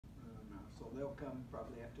they'll come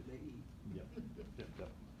probably after they eat. Yep. Yep.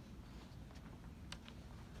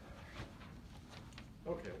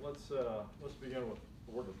 Okay, let's begin with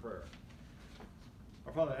a word of prayer.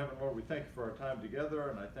 Our Father in heaven, Lord, we thank you for our time together,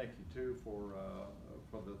 and I thank you too for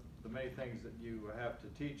the many things that you have to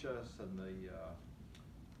teach us, and the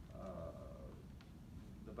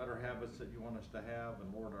better habits that you want us to have.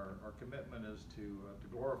 And Lord, our commitment is to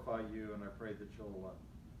glorify you, and I pray that you'll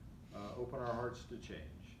open our hearts to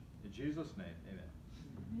change. In Jesus' name, amen.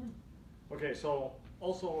 Amen. Okay, so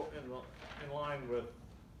also in line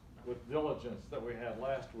with diligence that we had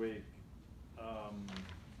last week,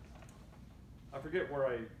 I forget where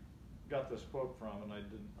I got this quote from, and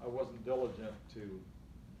I wasn't diligent to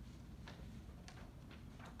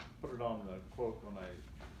put it on the quote when I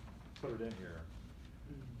put it in here.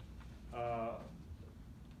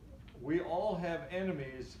 We all have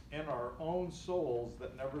enemies in our own souls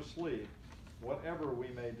that never sleep, whatever we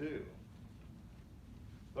may do.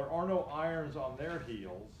 There are no irons on their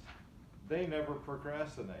heels. They never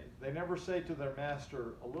procrastinate. They never say to their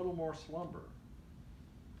master, "A little more slumber."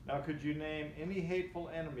 Now, could you name any hateful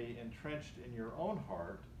enemy entrenched in your own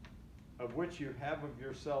heart, of which you have of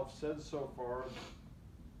yourself said so far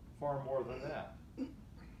more than that?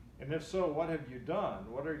 And if so, what have you done?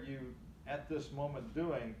 What are you at this moment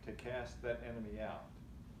doing to cast that enemy out?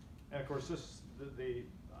 And of course, the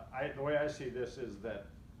way I see this is that,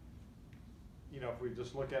 if we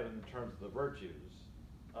just look at it in terms of the virtues,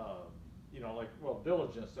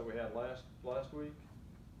 diligence that we had last week,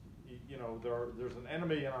 there's an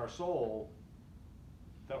enemy in our soul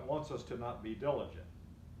that wants us to not be diligent,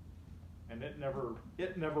 and it never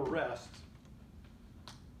rests,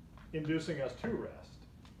 inducing us to rest,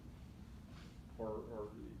 or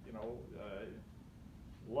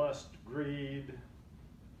lust, greed,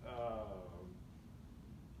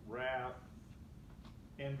 wrath,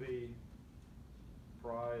 envy,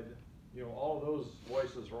 pride. All of those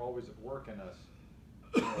voices are always at work in us.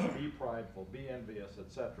 Be prideful, be envious,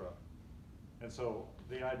 etc. And so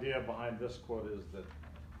the idea behind this quote is that,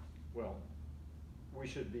 we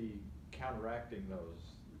should be counteracting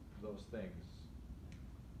those things,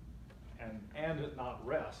 and not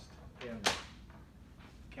rest in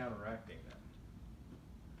counteracting them.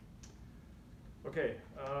 Okay,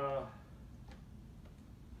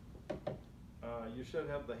 you should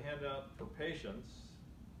have the handout for patience,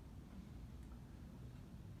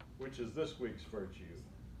 which is this week's virtue.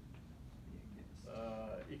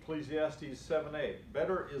 Ecclesiastes 7:8.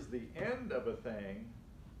 Better is the end of a thing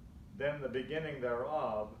than the beginning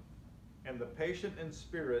thereof, and the patient in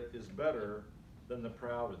spirit is better than the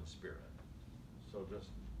proud in spirit. So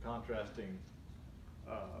just contrasting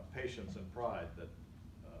patience and pride, that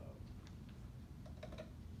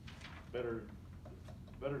better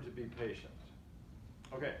to be patient.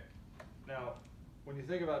 Okay, now when you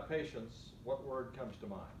think about patience, what word comes to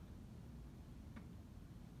mind?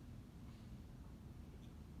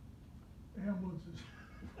 Ambulances.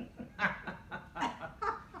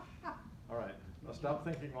 All right, now stop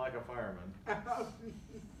thinking like a fireman.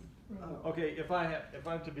 Okay, if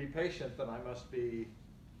I'm to be patient, then I must be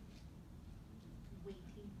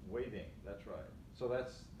waiting. That's right. So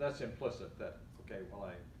that's implicit. That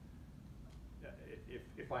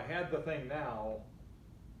if I had the thing now,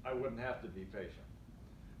 I wouldn't have to be patient.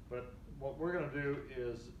 But what we're going to do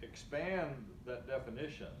is expand that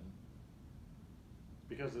definition,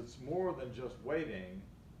 because it's more than just waiting.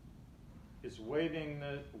 It's waiting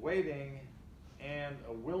and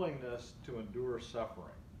a willingness to endure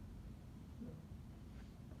suffering.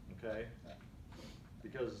 Okay?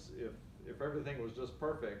 Because if everything was just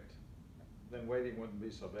perfect, then waiting wouldn't be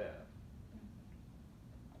so bad.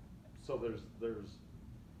 So there's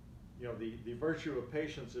the virtue of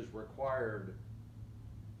patience is required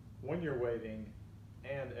when you're waiting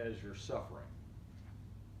and as you're suffering.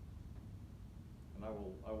 And I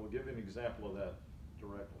will give you an example of that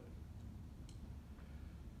directly.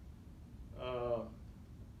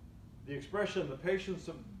 The expression, the patience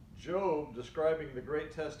of Job, describing the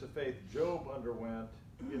great test of faith Job underwent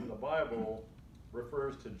in the Bible,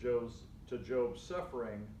 refers to Job's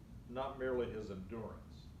suffering, not merely his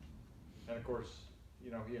endurance. And of course,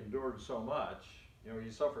 he endured so much,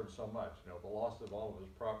 he suffered so much, the loss of all of his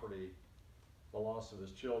property, the loss of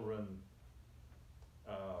his children.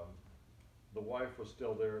 The wife was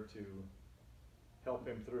still there to help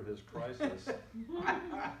him through his crisis.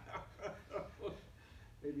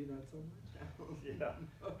 Maybe not so much. Yeah.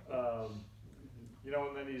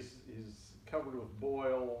 And then he's covered with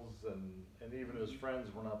boils, and even his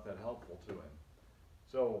friends were not that helpful to him.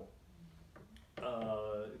 So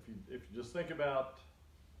if you just think about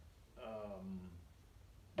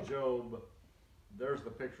Job there's the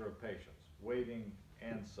picture of patience, waiting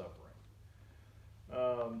and suffering.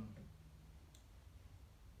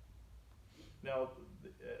 Now,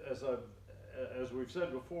 as we've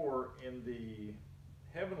said before, in the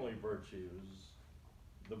heavenly virtues,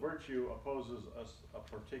 the virtue opposes us a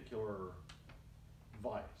particular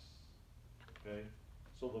vice. Okay,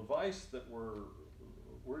 so the vice that we're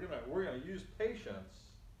gonna use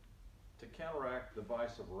patience to counteract the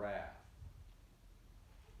vice of wrath.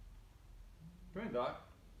 Come in, Doc.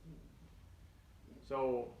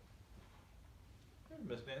 So, hey,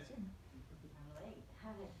 Miss Nancy. I'm late.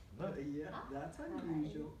 How did? Yeah, that's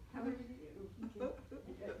unusual. How are you?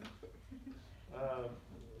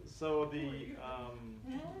 So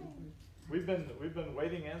we've been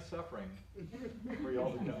waiting and suffering for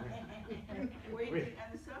y'all to come. Waiting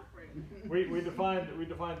and suffering. We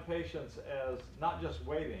defined patience as not just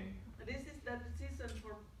waiting. This is the season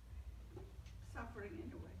for suffering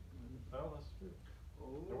anyway. Well, that's true.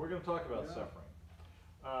 Oh, And we're going to talk about yeah. suffering.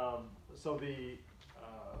 So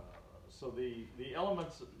the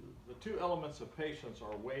elements, the two elements of patience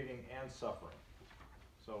are waiting and suffering.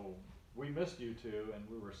 So we missed you two, and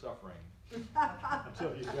we were suffering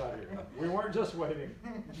until you got here. We weren't just waiting.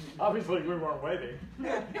 Obviously, we weren't waiting.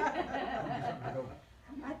 I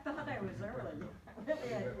thought I was early.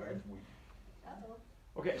 Really, I was. Uh-oh.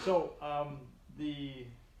 Okay, so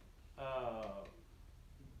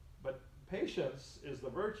but patience is the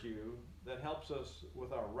virtue that helps us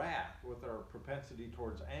with our wrath, with our propensity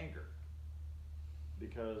towards anger,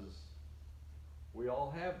 because we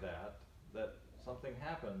all have that something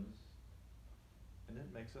happens and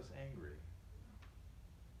it makes us angry.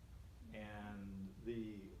 And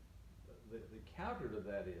the counter to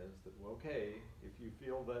that is that, well, okay, if you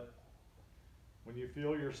feel that, when you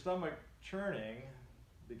feel your stomach churning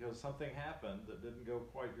because something happened that didn't go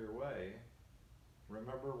quite your way,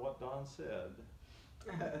 remember what Don said,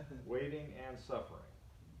 waiting and suffering.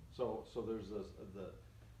 So there's this,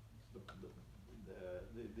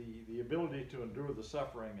 the ability to endure the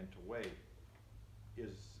suffering and to wait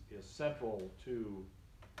is central to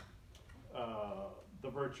the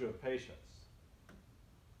virtue of patience.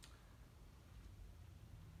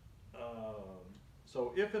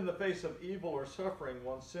 So if in the face of evil or suffering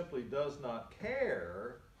one simply does not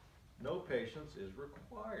care, no patience is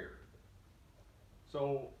required.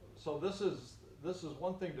 So this is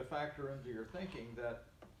one thing to factor into your thinking, that,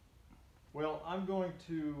 well, I'm going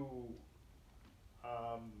to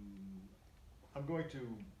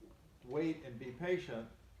wait and be patient,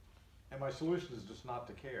 and my solution is just not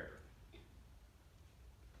to care.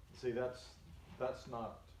 See, that's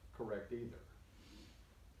not correct either.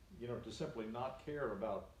 You know, to simply not care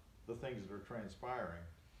about the things that are transpiring,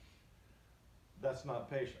 that's not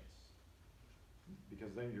patience,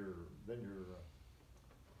 because then you're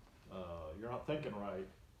not thinking right.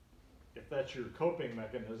 If that's your coping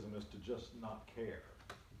mechanism, is to just not care.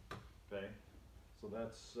 Okay, so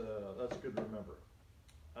that's good to remember.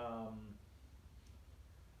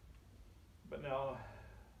 But now,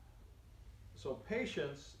 so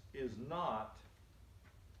patience is not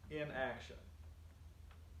inaction.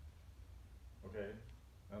 Okay,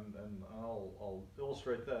 and I'll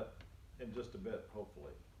illustrate that in just a bit,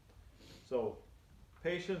 hopefully. So,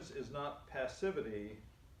 patience is not passivity,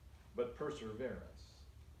 but perseverance.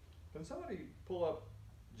 Can somebody pull up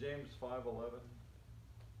James 5:11?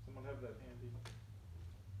 Someone have that handy?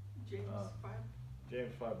 James 5.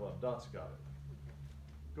 James 5:11. Dot's got it.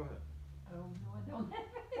 Go ahead. Oh, no, I don't have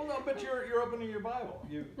it. Well, no, but you're opening your Bible. I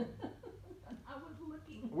was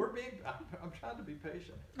looking. I'm trying to be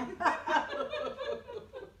patient.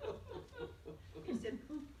 You said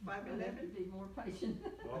I have to 5:11. be more patient.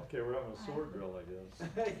 Okay, we're having a sword drill, I guess.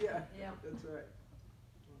 Yeah, Yeah. that's right.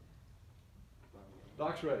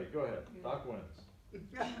 Doc's ready. Go ahead. Doc wins.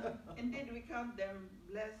 Indeed, we count them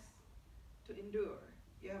blessed to endure.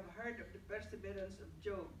 You have heard of the perseverance of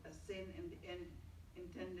Job, as seen in the end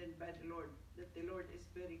intended by the Lord, that the Lord is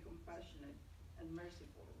very compassionate and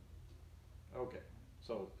merciful. Okay,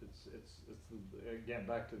 so it's again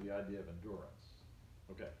back to the idea of endurance.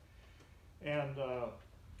 Okay, and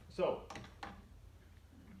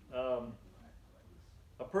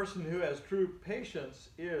a person who has true patience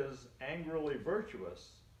is angrily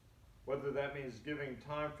virtuous, whether that means giving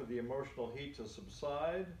time for the emotional heat to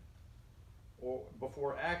subside, or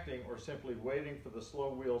before acting, or simply waiting for the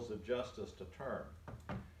slow wheels of justice to turn.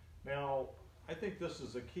 Now, I think this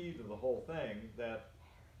is a key to the whole thing, that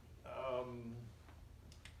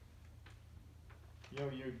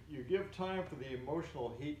you give time for the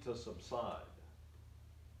emotional heat to subside.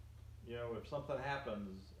 You know, if something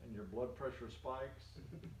happens and your blood pressure spikes,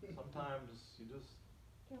 sometimes you just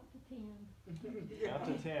Count to 10. Count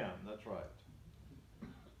to 10, that's right.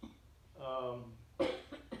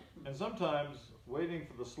 And sometimes waiting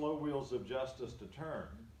for the slow wheels of justice to turn.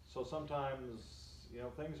 So sometimes, you know,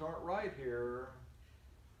 things aren't right here,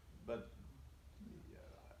 but,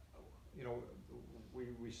 you know,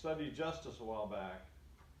 we studied justice a while back,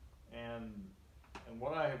 and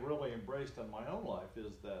what I have really embraced in my own life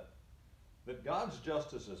is that God's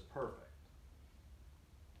justice is perfect.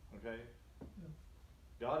 Okay?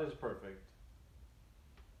 God is perfect.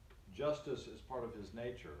 Justice is part of his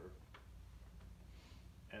nature.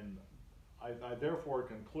 And I therefore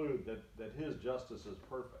conclude that his justice is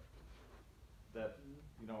perfect. That,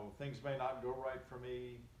 you know, things may not go right for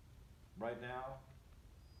me right now,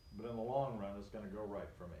 but in the long run it's going to go right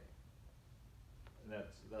for me. And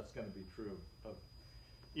that's going to be true of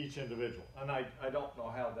each individual. And I don't know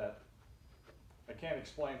how that, I can't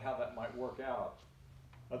explain how that might work out,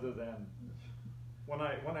 other than when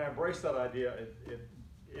I embrace that idea,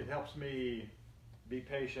 it helps me be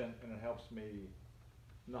patient, and it helps me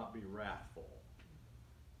not be wrathful.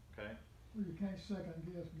 Okay? Well, you can't second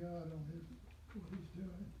guess God on what he's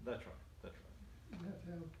doing. That's right. That's right. You have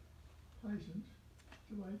to have patience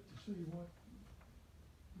to wait to see what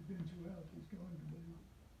eventuality is going to be.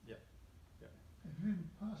 Yep. Yep. And then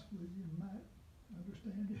possibly you might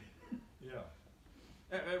understand it. Yeah.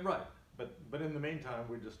 Right. But in the meantime,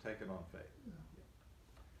 we just take it on faith. Yeah.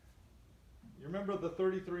 You remember the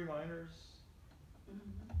 33 miners?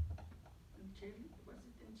 Mm-hmm. In Chile? Was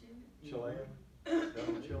it in Chile? Chilean?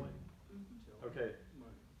 Down in Chile? Mm-hmm. Okay.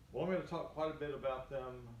 Well, I'm going to talk quite a bit about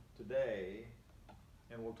them today,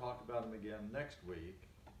 and we'll talk about them again next week.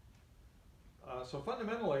 So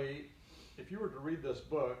fundamentally, if you were to read this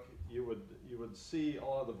book, you would see a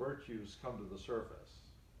lot of the virtues come to the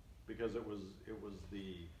surface, because it was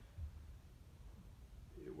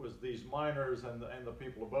these miners and the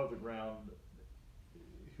people above the ground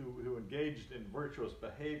who engaged in virtuous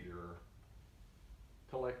behavior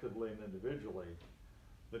collectively and individually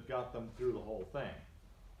that got them through the whole thing.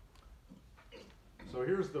 So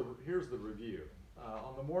here's the review.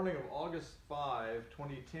 On the morning of August 5,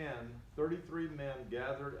 2010, 33 men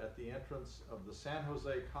gathered at the entrance of the San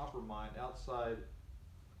Jose copper mine outside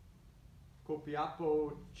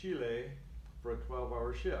Copiapo, Chile, for a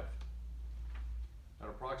 12-hour shift. At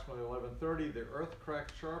approximately 11:30, the earth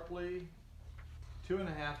cracked sharply.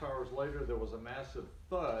 2.5 hours later, there was a massive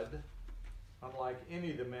thud, unlike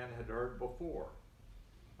any the men had heard before.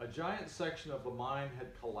 A giant section of the mine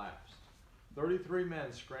had collapsed. 33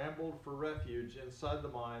 men scrambled for refuge inside the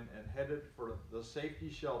mine and headed for the safety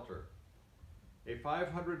shelter, a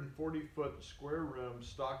 540-foot square room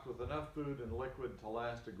stocked with enough food and liquid to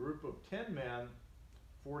last a group of 10 men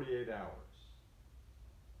 48 hours.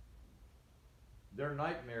 Their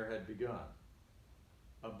nightmare had begun.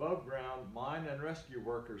 Above ground, mine and rescue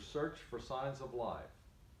workers searched for signs of life.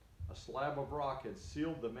 A slab of rock had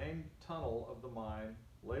sealed the main tunnel of the mine.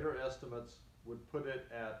 Later estimates would put it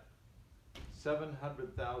at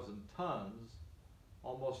 700,000 tons,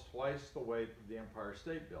 almost twice the weight of the Empire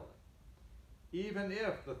State Building. Even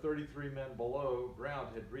if the 33 men below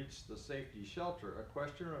ground had reached the safety shelter, a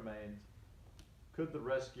question remained: could the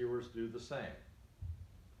rescuers do the same?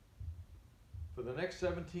 For the next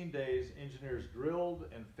 17 days, engineers drilled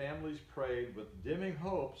and families prayed with dimming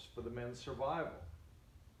hopes for the men's survival.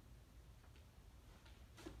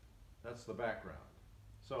 That's the background.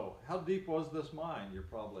 So, how deep was this mine? That's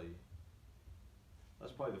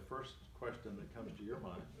probably the first question that comes to your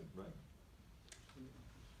mind, right?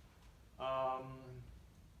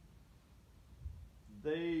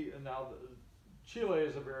 Chile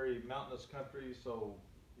is a very mountainous country, so,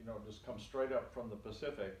 you know, just come straight up from the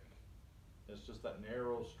Pacific. It's just that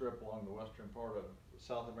narrow strip along the western part of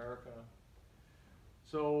South America.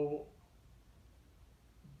 So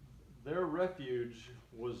their refuge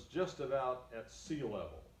was just about at sea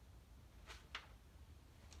level.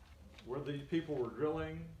 Where these people were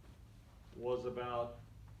drilling was about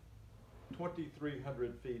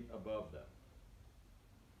 2,300 feet above them.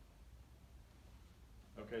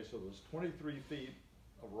 Okay, so there's 23 feet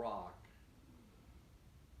of rock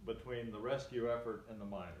between the rescue effort and the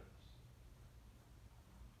miners.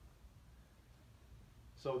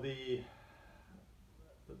 So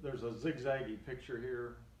there's a zigzaggy picture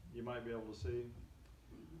here you might be able to see.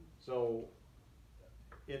 So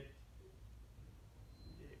it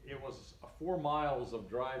was 4 miles of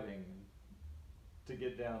driving to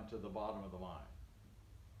get down to the bottom of the mine.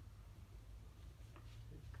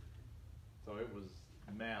 So it was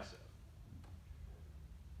massive.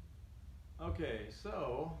 Okay,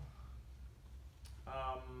 so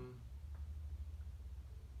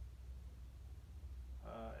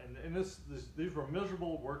these were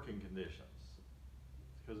miserable working conditions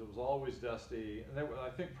because it was always dusty, and I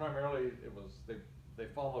think primarily it was they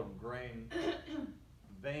followed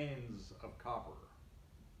veins of copper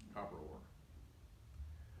ore.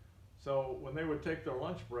 So when they would take their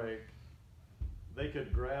lunch break, they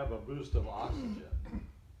could grab a boost of oxygen,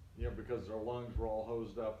 because their lungs were all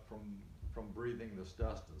hosed up from breathing this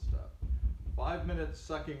dust and stuff. 5 minutes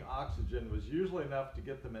sucking oxygen was usually enough to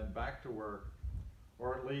get the men back to work,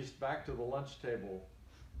 or at least back to the lunch table,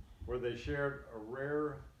 where they shared a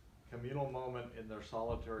rare communal moment in their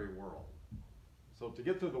solitary world. So to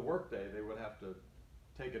get through the workday, they would have to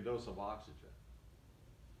take a dose of oxygen.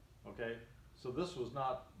 Okay? So this was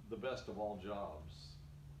not the best of all jobs.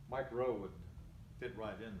 Mike Rowe would fit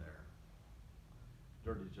right in there.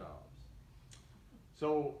 Dirty jobs.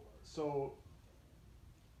 So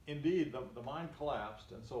indeed, the mine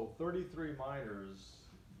collapsed, and so 33 miners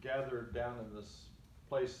gathered down in this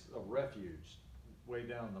place of refuge way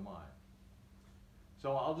down the mine.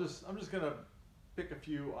 So I'm just going to pick a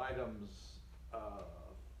few items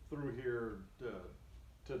through here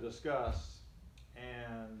to discuss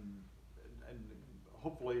and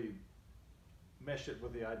hopefully mesh it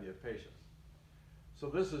with the idea of patience. So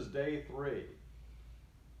this is day 3.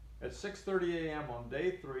 At 6:30 a.m. on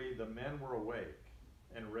day 3, the men were awake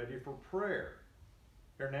and ready for prayer.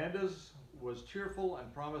 Hernandez was cheerful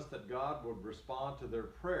and promised that God would respond to their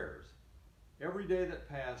prayers. Every day that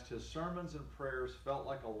passed, his sermons and prayers felt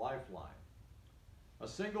like a lifeline, a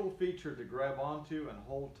single feature to grab onto and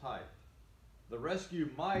hold tight. The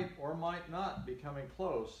rescue might or might not be coming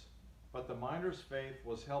close, but the miners' faith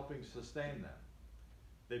was helping sustain them.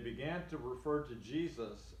 They began to refer to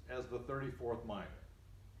Jesus as the 34th miner.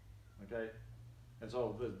 Okay, and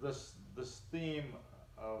so this theme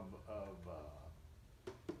of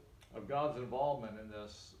God's involvement in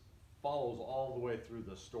this follows all the way through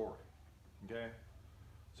the story. Okay,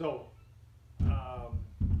 so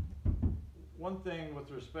one thing with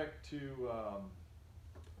respect to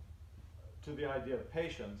the idea of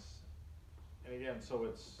patience, and again,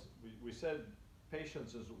 so we said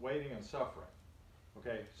patience is waiting and suffering.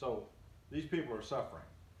 Okay, so these people are suffering.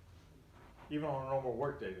 Even on a normal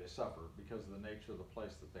workday, they suffer because of the nature of the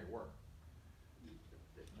place that they work.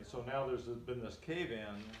 And so now there's been this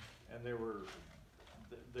cave-in, and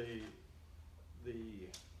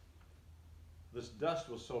this dust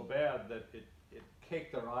was so bad that it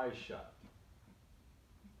caked their eyes shut.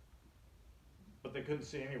 But they couldn't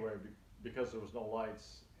see anywhere because there was no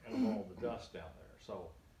lights and all the dust down there.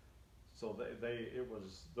 So it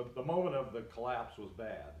was the moment of the collapse was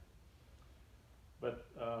bad. But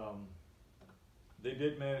they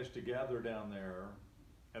did manage to gather down there,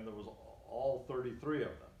 and there was all 33 of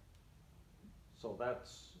them. So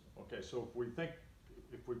that's okay. So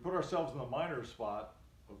if we put ourselves in the miner's spot,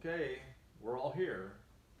 okay, we're all here.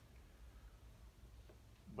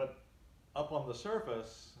 But up on the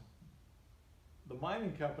surface, the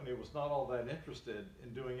mining company was not all that interested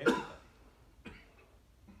in doing anything.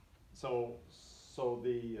 So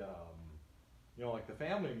the like the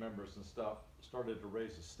family members and stuff started to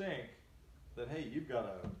raise a stink that, hey, you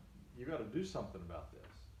gotta do something about this.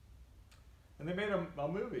 And they made a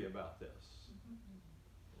movie about this.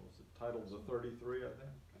 What was it, titled The 33, I think?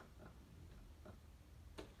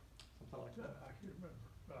 Something like that. I can't remember,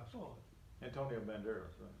 but I saw it. Antonio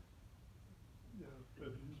Banderas, right? Yeah, but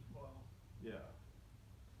it's, wow. Yeah.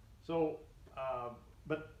 So,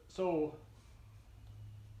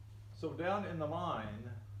 so down in the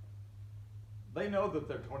mine, they know that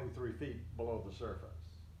they're 23 feet below the surface.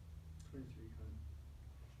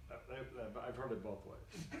 2300. I've heard it both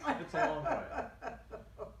ways. It's a long way.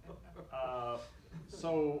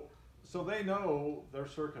 So they know their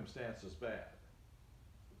circumstance is bad.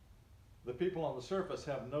 The people on the surface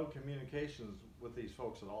have no communications with these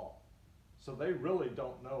folks at all. So they really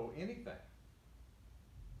don't know anything.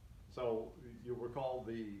 So you recall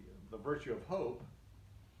the virtue of hope,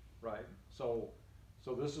 right? So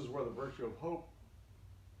this is where the virtue of hope,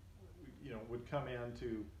 would come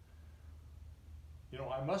into,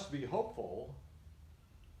 I must be hopeful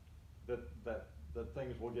that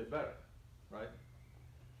things will get better, right?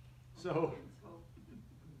 So,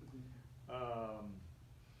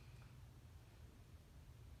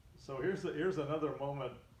 so here's another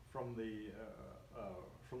moment from the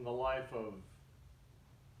life of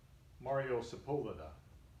Mario Sepulveda.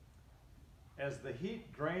 As the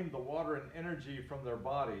heat drained the water and energy from their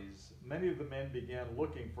bodies, many of the men began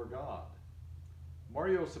looking for God.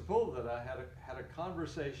 Mario Sepulveda had a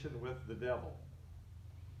conversation with the devil.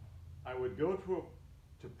 I would go to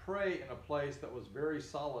pray in a place that was very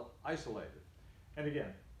isolated. And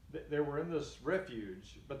again, they were in this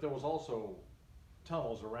refuge, but there was also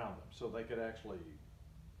tunnels around them, so they could actually,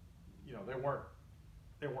 you know, they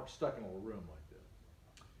weren't stuck in a little room like this.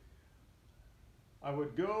 I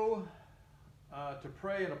would go to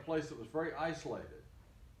pray in a place that was very isolated.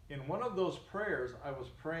 In one of those prayers, I was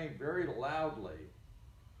praying very loudly,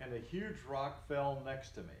 and a huge rock fell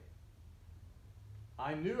next to me.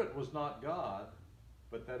 I knew it was not God,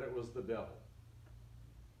 but that it was the devil.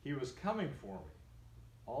 He was coming for me.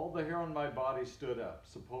 All the hair on my body stood up.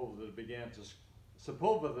 Sepulveda began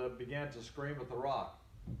to scream at the rock.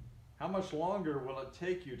 How much longer will it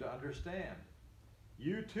take you to understand?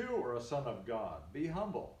 You too are a son of God. Be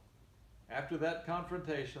humble. After that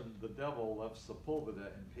confrontation, the devil left Sepulveda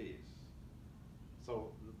in peace.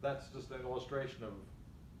 So that's just an illustration of,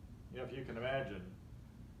 you know, if you can imagine,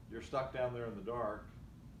 you're stuck down there in the dark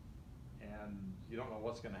and you don't know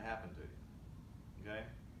what's going to happen to you. Okay?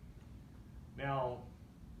 Now,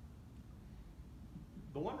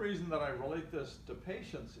 the one reason that I relate this to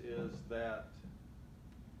patience is that,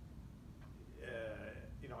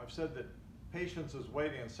 you know, I've said that patience is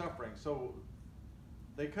waiting and suffering, so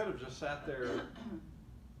they could have just sat there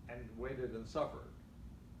and waited and suffered,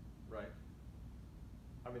 right?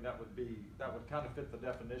 I mean, that would kind of fit the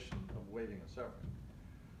definition of waiting and suffering.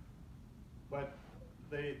 But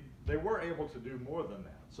they were able to do more than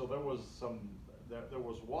that. So there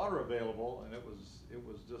was water available, and it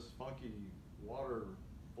was just funky water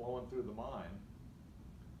flowing through the mine,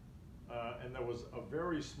 and there was a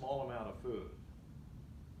very small amount of food.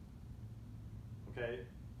 Okay,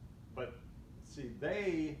 but see,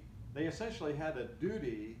 they essentially had a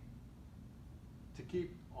duty to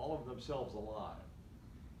keep all of themselves alive,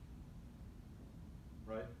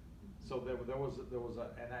 right? So there was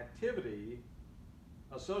an activity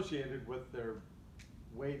associated with their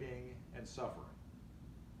waiting and suffering.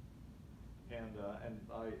 And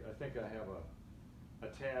I think I have a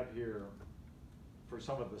tab here for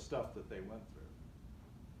some of the stuff that they went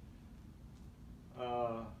through.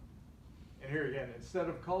 And here again, instead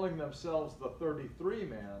of calling themselves the 33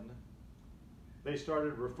 men, they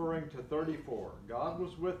started referring to 34. God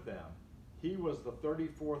was with them. He was the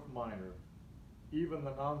 34th miner. Even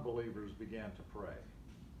the non-believers began to pray.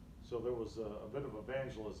 So there was a bit of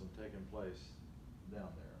evangelism taking place down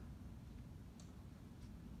there.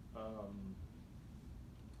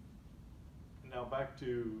 Now back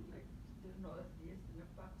to... Like the Northeast and the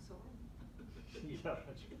foxhole. Yeah,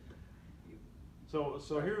 that's right.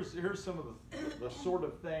 So here's some of the sort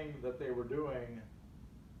of thing that they were doing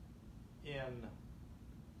in,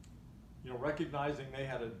 you know, recognizing they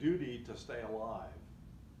had a duty to stay alive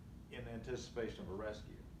in anticipation of a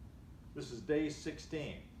rescue. This is day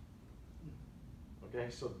 16. Okay,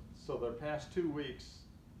 so they're past 2 weeks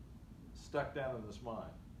stuck down in this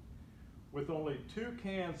mine. With only 2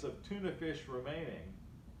 cans of tuna fish remaining,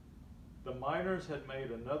 the miners had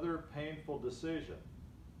made another painful decision.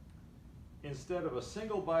 Instead of a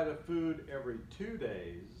single bite of food every 2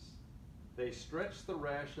 days, they stretched the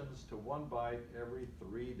rations to 1 bite every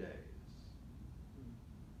 3 days.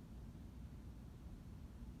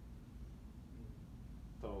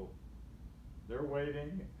 So they're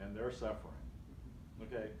waiting and they're suffering.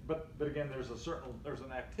 Okay, but again, there's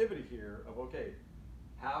an activity here of, okay,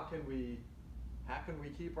 how can we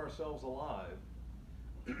keep ourselves alive?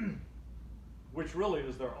 Which really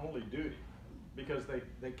is their only duty, because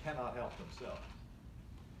they cannot help themselves.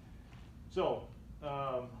 So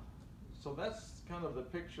so that's kind of the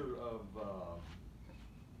picture of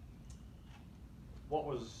what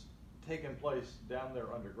was taking place down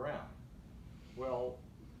there underground. Well,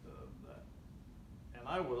 and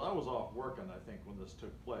I was off working, I think, when this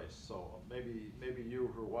took place. So maybe you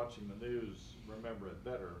who are watching the news remember it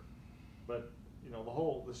better. But you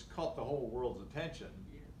know, this caught the whole world's attention.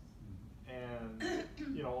 Yes.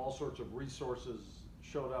 And you know, all sorts of resources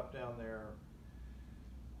showed up down there,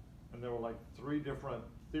 and there were like 3 different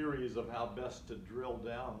theories of how best to drill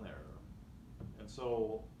down there. And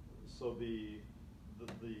so the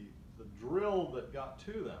drill that got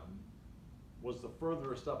to them was the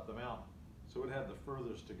furthest up the mountain, so it had the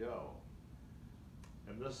furthest to go.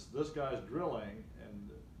 And this guy's drilling, and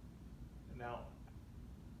now,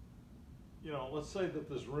 you know, let's say that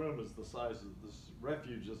this room is the size of, this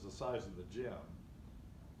refuge is the size of the gym,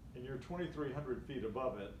 and you're 2,300 feet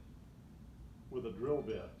above it with a drill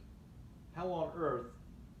bit. How on earth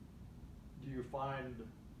do you find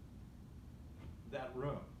that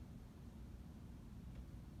room?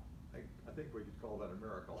 I think we could call that a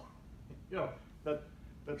miracle. You know,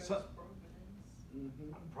 that's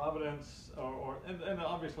providence, and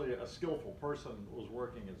obviously a skillful person was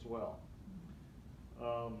working as well.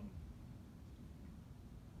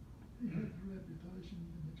 he had the reputation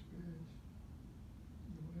and experience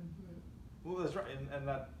to go into that. Well, that's right, and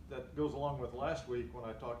that goes along with last week when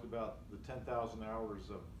I talked about the 10,000 hours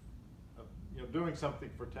of doing something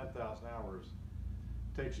for 10,000 hours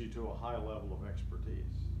takes you to a high level of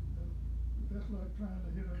expertise. That's like trying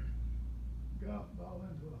to hit a golf ball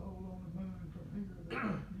into a hole on the moon from here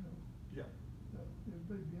to, Yeah. It'd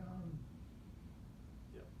be beyond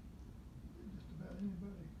Yeah. just about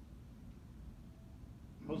anybody.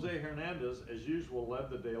 Jose Hernandez, as usual, led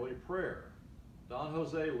the daily prayer. Don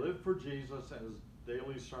Jose lived for Jesus and his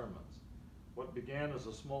daily sermons. What began as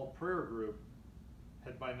a small prayer group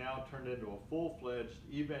had by now turned into a full-fledged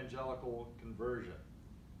evangelical conversion.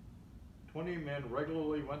 20 men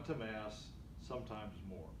regularly went to Mass, sometimes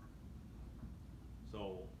more.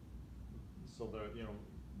 So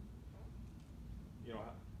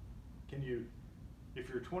can you, if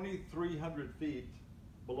you're 2,300 feet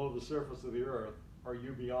below the surface of the earth, are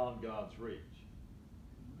you beyond God's reach?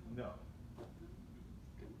 No.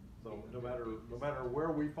 So no matter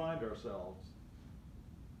where we find ourselves,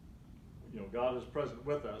 God is present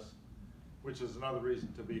with us, which is another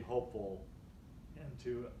reason to be hopeful and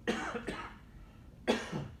to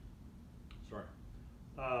sorry.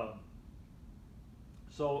 I'm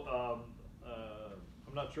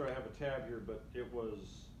not sure I have a tab here, but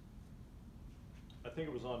I think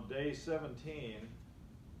it was on day 17.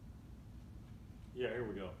 Yeah, here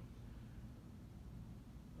we go.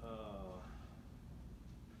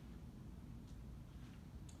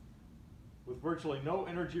 With virtually no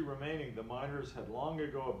energy remaining, the miners had long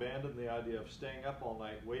ago abandoned the idea of staying up all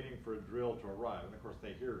night waiting for a drill to arrive. And of course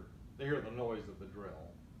they hear the noise of the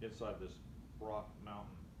drill inside this rock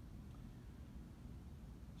mountain.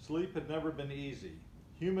 Sleep had never been easy.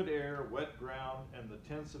 Humid air, wet ground, and the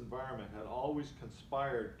tense environment had always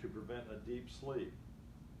conspired to prevent a deep sleep.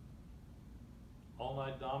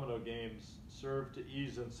 All-night domino games served to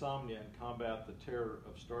ease insomnia and combat the terror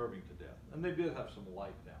of starving to death. And they did have some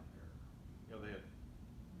light down there. They had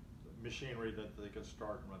machinery that they could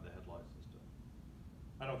start and run the headlights and stuff.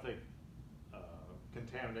 I don't think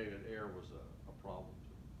contaminated air was a problem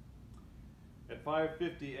to them. At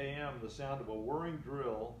 5:50 a.m., the sound of a whirring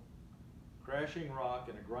drill, crashing rock,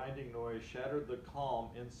 and a grinding noise shattered the calm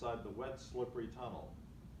inside the wet, slippery tunnel.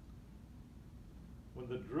 When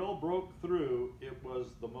the drill broke through, it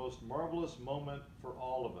was the most marvelous moment for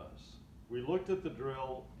all of us. We looked at the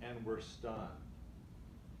drill and were stunned.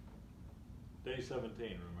 Day 17,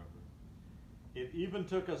 remember. It even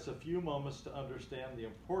took us a few moments to understand the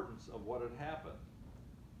importance of what had happened.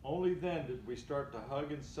 Only then did we start to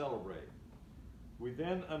hug and celebrate. We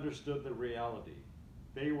then understood the reality.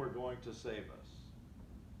 They were going to save us.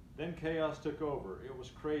 Then chaos took over. It was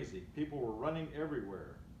crazy. People were running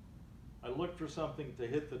everywhere. I looked for something to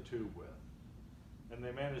hit the tube with. And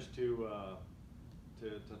they managed to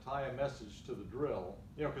tie a message to the drill.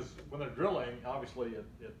 Because when they're drilling, obviously it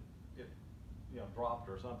dropped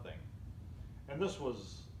or something. And this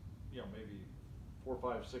was, maybe 4,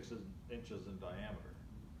 5, 6 inches in diameter.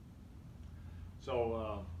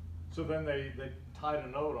 So then they tied a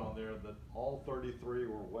note on there that all 33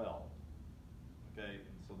 were well. Okay,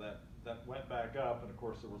 and so that went back up, and of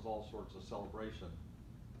course there was all sorts of celebration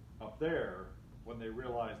up there when they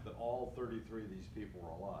realized that all 33 of these people were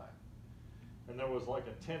alive. And there was like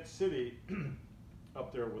a tent city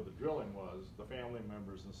up there where the drilling was, the family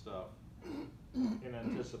members and stuff, in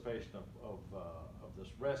anticipation of this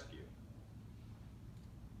rescue.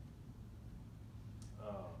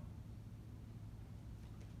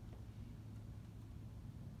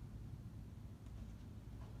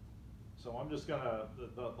 So I'm just gonna,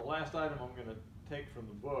 the last item I'm gonna take from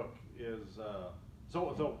the book is,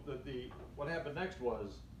 what happened next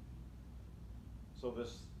was,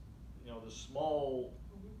 this small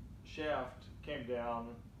shaft came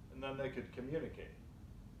down, and then they could communicate.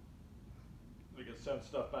 They could send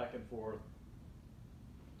stuff back and forth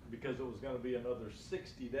because it was going to be another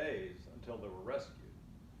 60 days until they were rescued.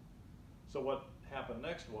 So what happened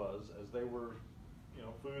next was, as they were,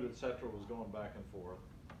 food, etc., was going back and forth,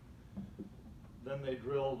 then they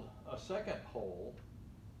drilled a second hole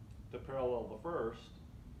to parallel the first,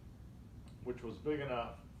 which was big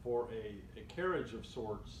enough for a carriage of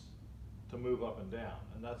sorts to move up and down.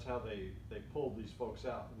 And that's how they pulled these folks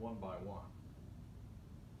out one by one.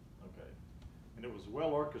 Okay. And it was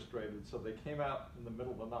well orchestrated, so they came out in the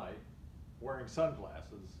middle of the night wearing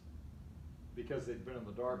sunglasses because they'd been in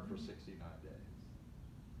the dark for 69 days.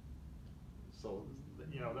 So,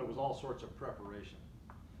 there was all sorts of preparation.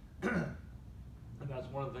 And that's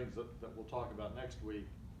one of the things that we'll talk about next week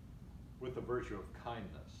with the virtue of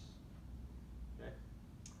kindness. Okay?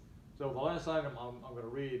 So the last item I'm going to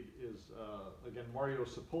read is, again, Mario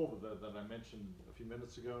Sepulveda that I mentioned a few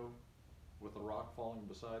minutes ago with a rock falling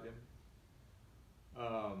beside him.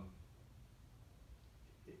 I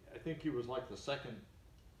think he was like the second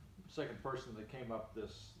person that came up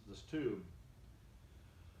this tube.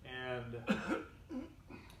 And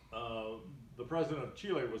the president of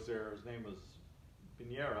Chile was there. His name was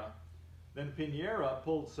Piñera. Then Piñera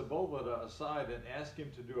pulled Sepulveda aside and asked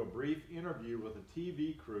him to do a brief interview with a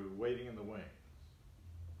TV crew waiting in the wings.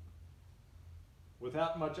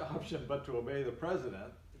 Without much option but to obey the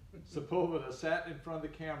president, Sepulveda sat in front of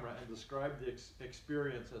the camera and described the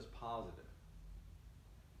experience as positive.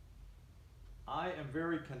 I am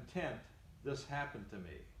very content this happened to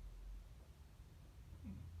me.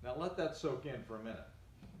 Now let that soak in for a minute.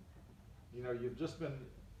 You know, you've just been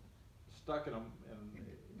stuck in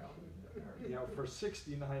you know, for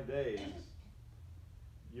 69 days,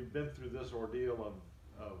 you've been through this ordeal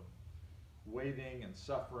of waiting and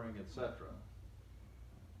suffering, etc.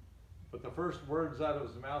 But the first words out of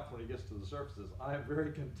his mouth when he gets to the surface is, I am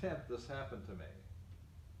very content this happened to me.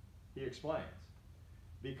 He explains,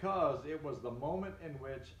 because it was the moment in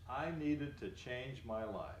which I needed to change my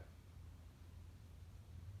life.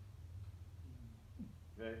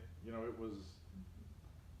 Okay, you know, it was,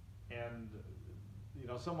 and you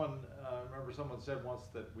know, someone, I remember someone said once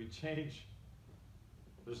that we change,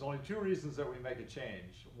 there's only two reasons that we make a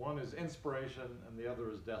change. One is inspiration and the other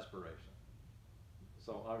is desperation.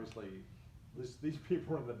 So obviously, these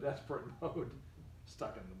people are in the desperate mode,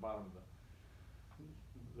 stuck in the bottom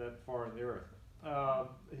of that far in the earth.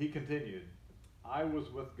 He continued, I was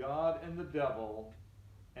with God and the devil,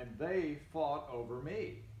 and they fought over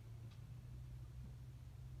me.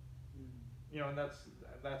 You know, and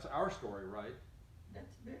that's our story, right?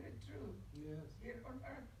 That's very true. Yes. Here on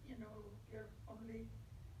earth, you know, you're only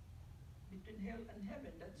between hell and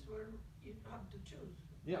heaven. That's where you have to choose.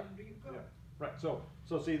 Yeah. Where do you go? Yeah. Right. So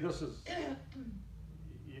see, this is,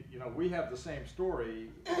 you know, we have the same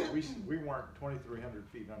story. We weren't 2,300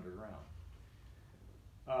 feet underground.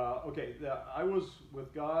 Okay. I was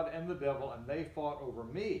with God and the devil, and they fought over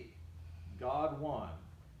me. God won.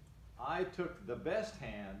 I took the best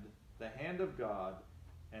hand, the hand of God,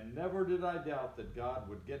 and never did I doubt that God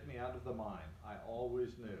would get me out of the mine. I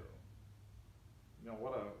always knew. You know,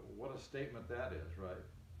 what a statement that is, right?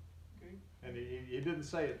 Okay. And he didn't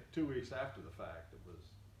say it 2 weeks after the fact.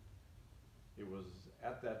 It was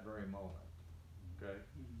at that very moment. Okay?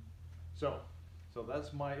 So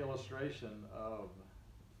that's my illustration of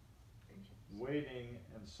waiting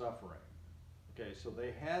and suffering. Okay, so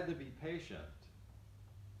they had to be patient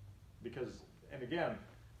because, and again,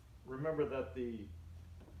 remember that the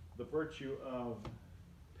virtue of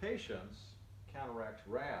patience counteracts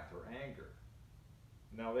wrath or anger.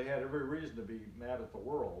 Now, they had every reason to be mad at the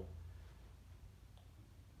world,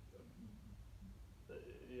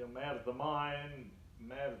 you know, mad at the mine,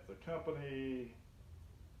 mad at the company,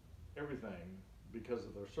 everything because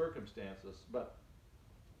of their circumstances. But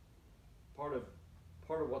part of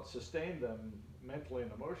what sustained them mentally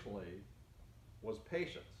and emotionally was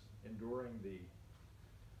patience, enduring the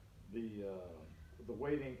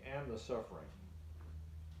waiting and the suffering.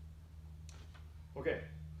 Okay,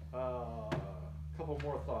 couple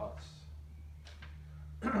more thoughts.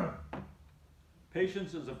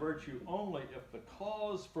 Patience is a virtue only if the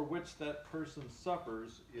cause for which that person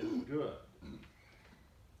suffers is good.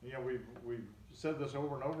 You know, we've said this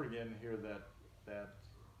over and over again here that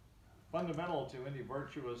fundamental to any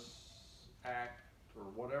virtuous act or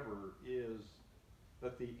whatever is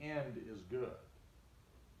that the end is good.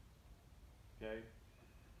 Okay?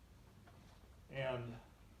 And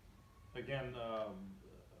again,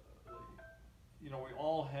 you know, we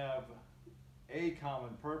all have a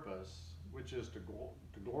common purpose, which is to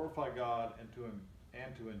glorify God and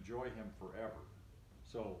to enjoy Him forever.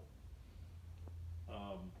 So,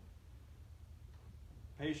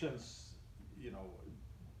 patience, you know,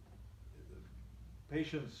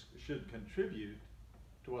 patience should contribute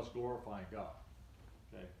to us glorifying God.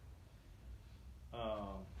 Okay.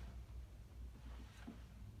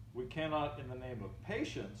 We cannot, in the name of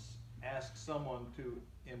patience, ask someone to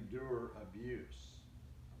endure abuse,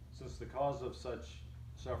 since the cause of such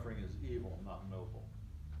suffering is evil, not noble.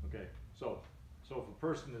 Okay, so if a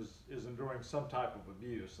person is enduring some type of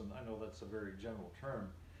abuse, and I know that's a very general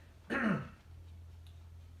term,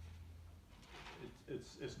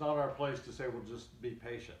 it's not our place to say, well, just be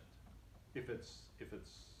patient if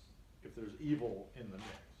there's evil in the mix.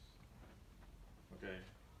 Okay,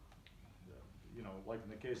 you know, like in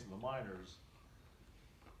the case of the miners,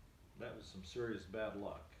 that was some serious bad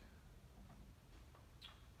luck.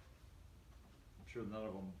 sure none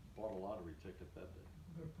of them bought a lottery ticket that day.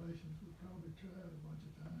 Their patients would probably try it a bunch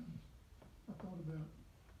of times. I thought about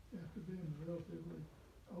after being relatively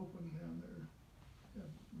open down there,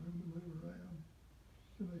 had room to move around,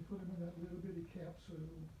 then they put them in that little bitty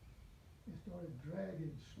capsule and started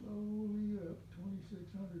dragging slowly up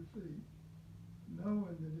 2,600 feet,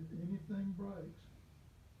 knowing that if anything breaks,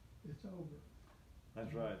 it's over.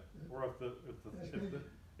 That's right. Or That's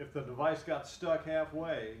if the device got stuck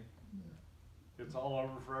halfway, Yeah. it's all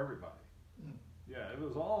over for everybody. Yeah. Yeah, the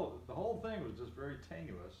whole thing was just very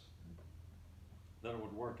tenuous that it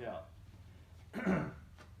would work out.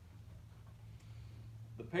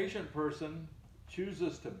 The patient person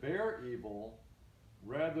chooses to bear evil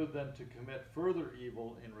rather than to commit further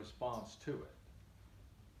evil in response to it.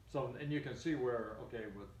 So, and you can see where, okay,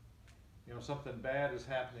 with, you know, something bad is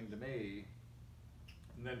happening to me,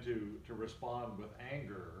 and then to respond with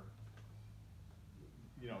anger,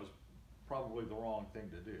 you know, is probably the wrong thing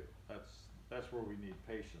to do. That's where we need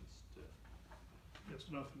patience to.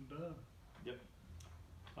 Gets nothing done. Yep.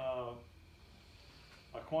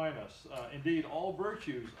 Aquinas, indeed all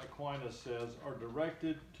virtues, Aquinas says, are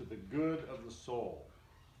directed to the good of the soul.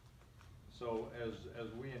 So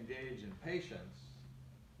as we engage in patience,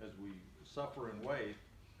 as we suffer and wait,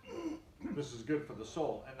 this is good for the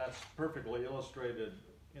soul, and that's perfectly illustrated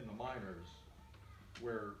in the minors,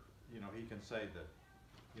 where, you know, he can say that,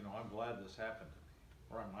 you know, I'm glad this happened to me,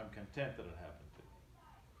 or I'm content that it happened to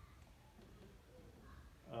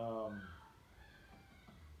me.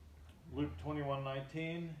 Luke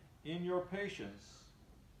 21:19, in your patience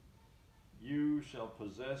you shall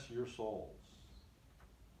possess your souls.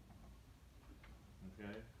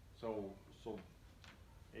 Okay, so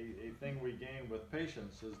a thing we gain with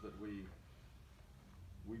patience is that we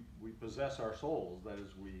possess our souls. That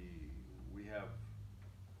is, we have,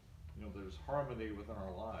 you know, there's harmony within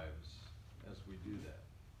our lives as we do that.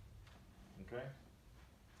 Okay?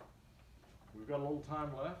 We've got a little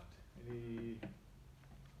time left. Any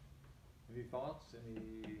thoughts?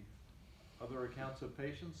 Any other accounts of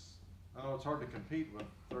patience? I know it's hard to compete with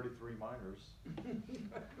 33 minors.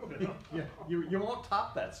 Yeah, you won't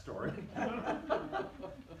top that story.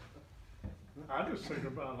 I just think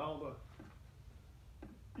about how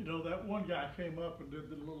you know, that one guy came up and did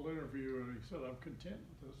the little interview, and he said, I'm content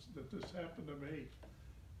with this, that this happened to me,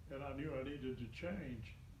 and I knew I needed to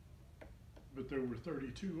change. But there were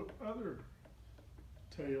 32 other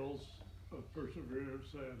tales of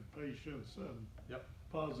perseverance and patience and Yep.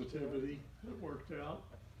 positivity that worked out,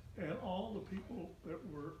 and all the people that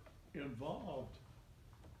were involved.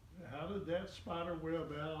 How did that spider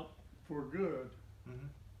web out for good?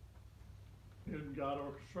 Mm-hmm. And God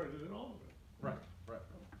orchestrated it, all of it. Right.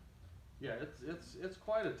 Yeah, it's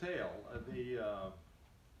quite a tale. You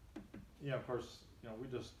know, of course, you know, we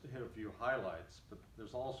just hit a few highlights, but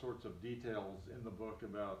there's all sorts of details in the book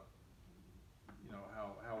about, you know,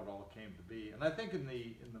 how it all came to be. And I think in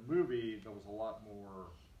the movie there was a lot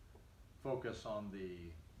more focus on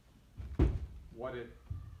what it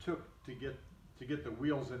took to get the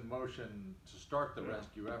wheels in motion to start the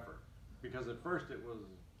rescue effort. Because at first it was,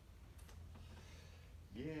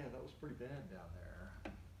 yeah, that was pretty bad down there.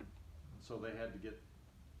 So they had to get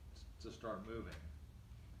to start moving.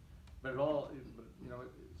 But you know,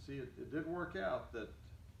 it did work out that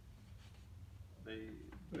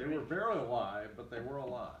they were barely alive, but they were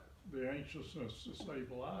alive. The anxiousness to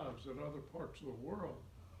save lives in other parts of the world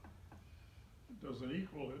doesn't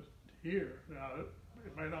equal it here. Now,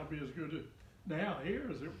 it may not be as good now here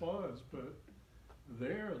as it was, but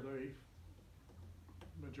there, the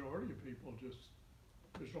majority of people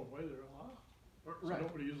there's no way they're alive. Right. So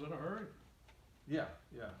nobody is in a hurry. Yeah.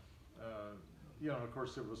 You know, of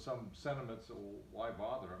course, there was some sentiments that, well, why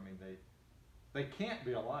bother? I mean, they can't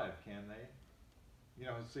be alive, can they? You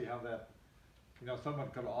know, see how that, you know, someone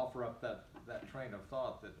could offer up that train of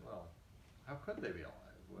thought that, well, how could they be alive?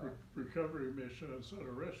 Well, Recovery mission instead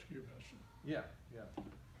of rescue mission. yeah.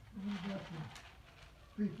 We got the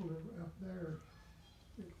people that were up there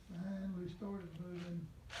that finally started moving,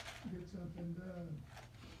 get something done.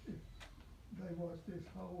 If they watched this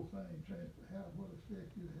whole thing, what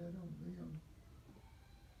effect it had on them.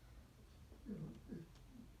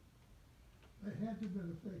 They had to have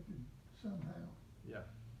been affected somehow. Yeah.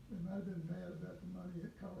 They might have been mad about the money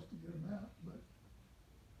it cost to get them out, but,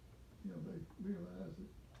 you know, they realized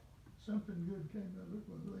that something good came of it,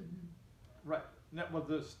 whether they did. Right. Now, well,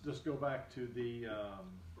 just go back to the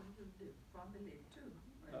Family too.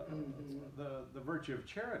 the virtue of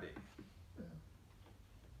charity. Yeah.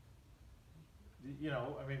 You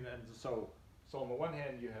know, I mean, and so on the one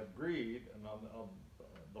hand you have greed, and on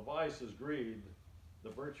the vice is greed, the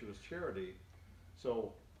virtue is charity.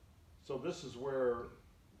 So this is where,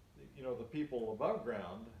 you know, the people above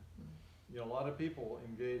ground, you know, a lot of people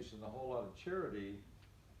engaged in a whole lot of charity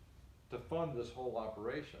to fund this whole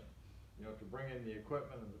operation, you know, to bring in the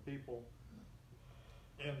equipment and the people.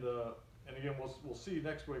 And again, we'll see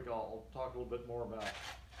next week. I'll talk a little bit more about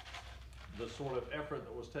the sort of effort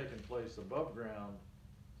that was taking place above ground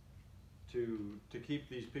to keep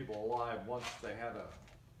these people alive once they had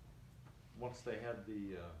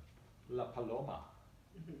the La Paloma,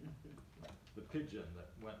 the pigeon that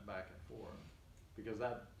went back and forth, because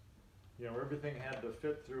that, you know, everything had to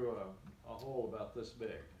fit through a hole about this big.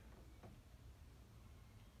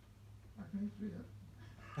 I can't see it.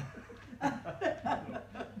 I'd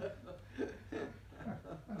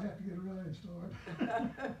have to get a running start.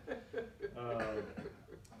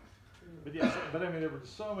 But yes, but I mean, there were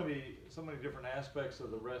so many different aspects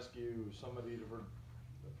of the rescue, so many different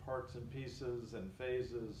parts and pieces and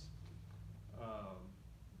phases.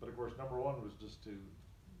 But of course, number one was just to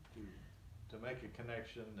make a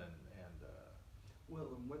connection and Well,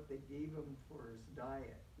 and what they gave him for his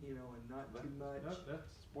diet, you know, and not too much.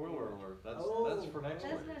 That's spoiler alert. That's for next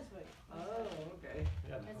That's week. next week. Oh, okay.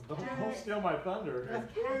 Yeah, It's don't carrots. steal my thunder.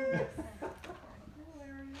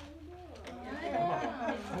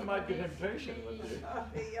 I might get impatient with you.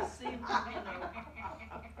 Yeah. Same, you know.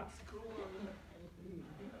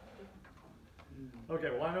 Okay,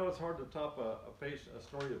 well, I know it's hard to top a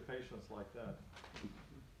story of patience like that.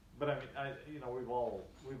 But I mean, you know, we've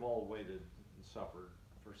all waited and suffered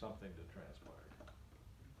for something to transpire.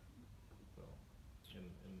 So,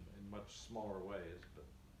 in much smaller ways, but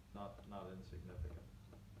not insignificant.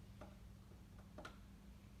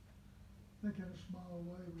 I think in a small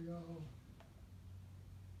way, we all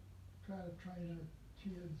try to train our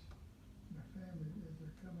kids and our family as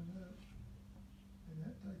they're coming up. And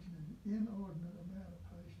that takes an inordinate amount of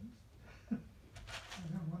patience. And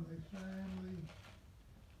then when they finally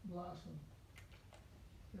blossom,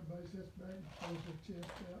 everybody sits back and throws their chest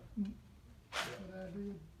out. That's what I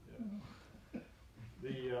did.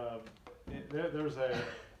 Yeah. There's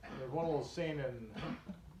one little scene in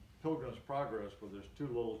Pilgrim's Progress where there's two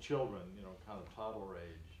little children, you know, kind of toddler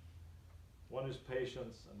age. One is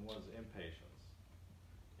patience and one is impatience.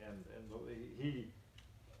 And he,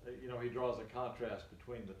 you know, he draws a contrast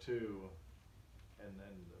between the two and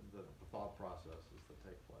the thought processes that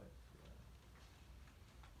take place.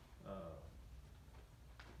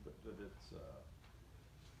 But it's,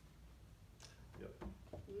 yep.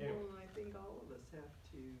 Anyway. Well, I think all of us have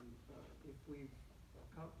to, if we've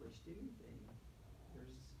accomplished anything,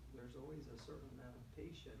 there's always a certain amount of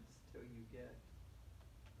patience till you get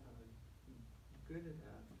good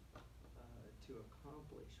enough to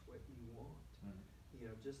accomplish what you want. Mhm. You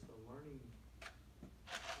know, just the learning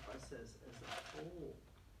process as a whole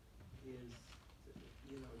is,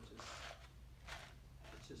 you know,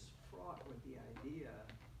 it's just fraught with the idea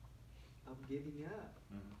of giving up.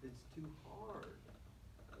 Mhm. It's too hard.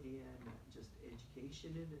 And just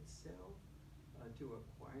education in itself, to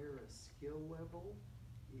acquire a skill level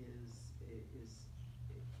is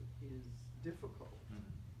difficult. Mhm.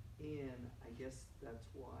 And I guess that's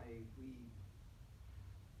why we,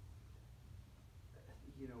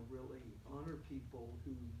 you know, really honor people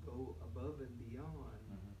who go above and beyond,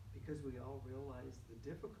 Mhm. because we all realize the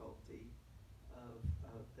difficulty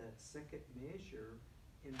of that second measure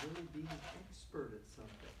and really being expert at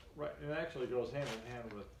something. Right, and it actually goes hand in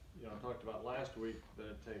hand with, you know, I talked about last week that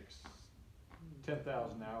it takes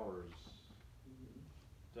 10,000 hours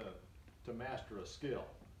to master a skill.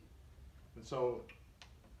 And so,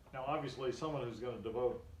 now obviously someone who's going to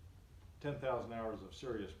devote 10,000 hours of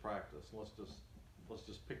serious practice, let's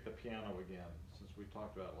just pick the piano again, since we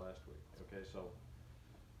talked about it last week. Okay, so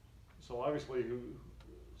obviously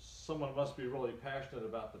someone must be really passionate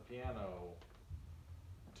about the piano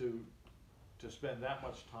to spend that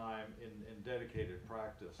much time in dedicated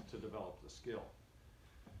practice to develop the skill.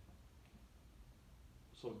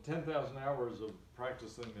 So 10,000 hours of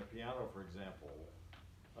practicing the piano, for example,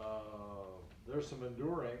 there's some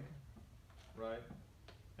enduring, right?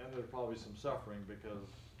 And there's probably some suffering, because,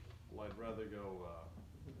 well, I'd rather go,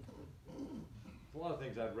 a lot of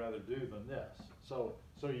things I'd rather do than this. So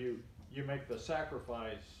you make the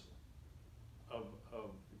sacrifice of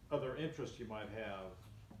other interests you might have,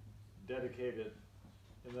 dedicated,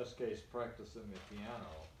 in this case, practicing the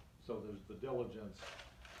piano. So there's the diligence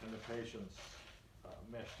and the patience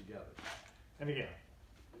meshed together. And again,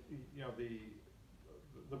 you know,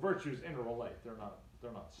 the virtues interrelate. They're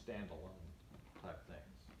not standalone type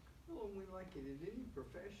things. Well, and we like it in any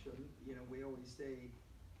profession, you know, we always say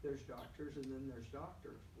there's doctors and then there's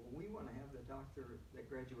doctors. Well, we want to have the doctor that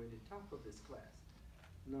graduated top of his class.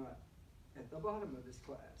 not at the bottom of his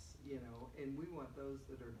class, you know, and we want those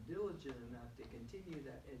that are diligent enough to continue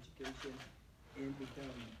that education and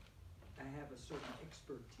have a certain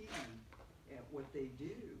expertise at what they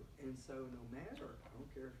do. And so no matter, I don't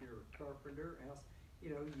care if you're a carpenter, house, you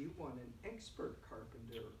know, you want an expert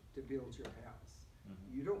carpenter to build your house.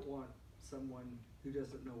 Mhm. You don't want someone who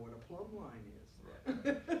doesn't know what a plumb line is.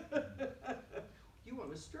 You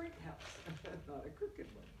want a straight house, not a crooked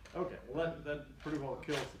one. Okay, well, that pretty well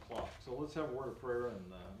kills the clock. So let's have a word of prayer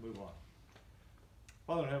and move on.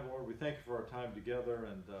 Father in heaven, Lord, we thank you for our time together,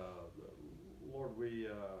 and Lord, we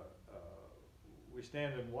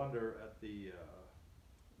stand in wonder at the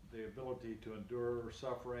ability to endure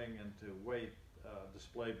suffering and to wait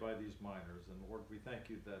displayed by these miners. And Lord, we thank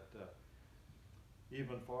you that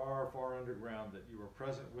even far, far underground, that you were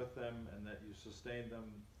present with them and that you sustained them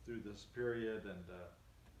through this period. And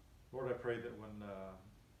Lord, I pray that when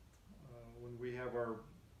we have our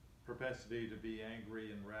propensity to be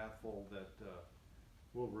angry and wrathful, that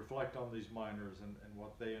we'll reflect on these miners and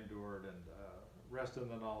what they endured, and rest in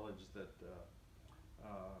the knowledge that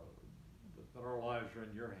that our lives are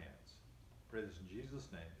in your hands. Pray this in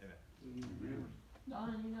Jesus' name, amen. Mm-hmm.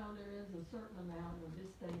 Don, you know, there is a certain amount of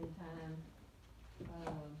this day and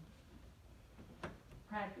time,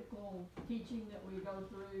 practical teaching that we go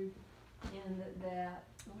through, and that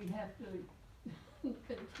we have to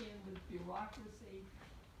contend with bureaucracy.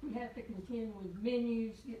 We have to contend with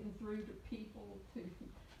menus, getting through to people to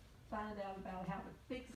find out about how to fix